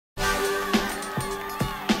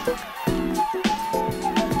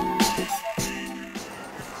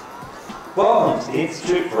Welcome to the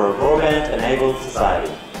Institute for a Broadband-Enabled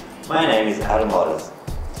Society. My name is Adam Waters.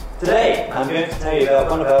 Today I'm going to tell you about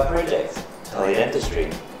one of our projects, Tele-dentistry.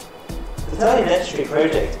 The Tele-dentistry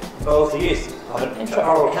project involves the use of an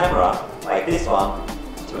intra-oral camera, like this one,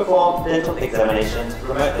 to perform dental examinations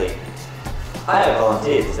remotely. I have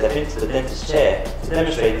volunteered to step into the dentist's chair to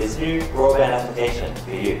demonstrate this new broadband application for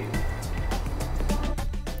you.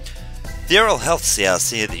 The Oral Health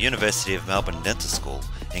CRC at the University of Melbourne Dental School,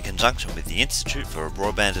 in conjunction with the Institute for a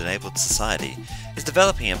Broadband-Enabled Society, is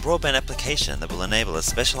developing a broadband application that will enable a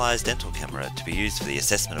specialised dental camera to be used for the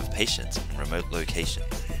assessment of patients in remote locations.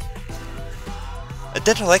 A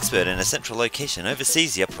dental expert in a central location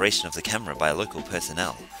oversees the operation of the camera by local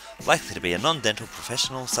personnel, likely to be a non-dental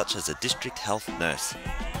professional such as a district health nurse.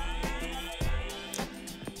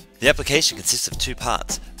 The application consists of two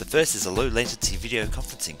parts. The first is a low-latency video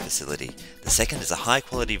conferencing facility. The second is a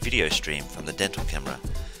high-quality video stream from the dental camera.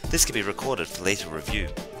 This can be recorded for later review.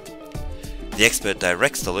 The expert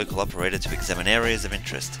directs the local operator to examine areas of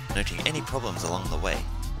interest, noting any problems along the way.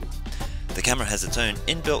 The camera has its own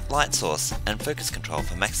inbuilt light source and focus control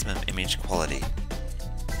for maximum image quality.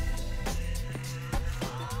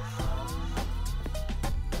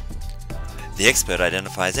 The expert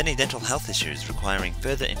identifies any dental health issues requiring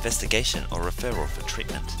further investigation or referral for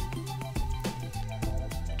treatment.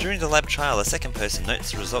 During the lab trial, a second person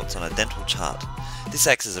notes the results on a dental chart. This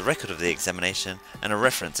acts as a record of the examination and a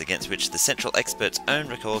reference against which the central expert's own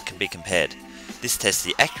record can be compared. This tests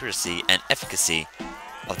the accuracy and efficacy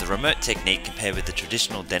of the remote technique compared with the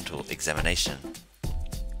traditional dental examination.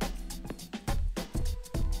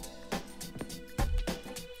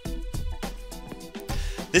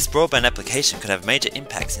 This broadband application could have major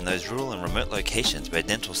impacts in those rural and remote locations where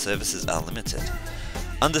dental services are limited.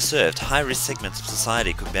 Underserved, high-risk segments of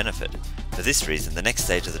society could benefit. For this reason, the next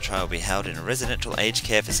stage of the trial will be held in a residential aged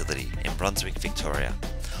care facility in Brunswick, Victoria,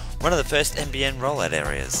 one of the first NBN rollout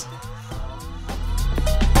areas.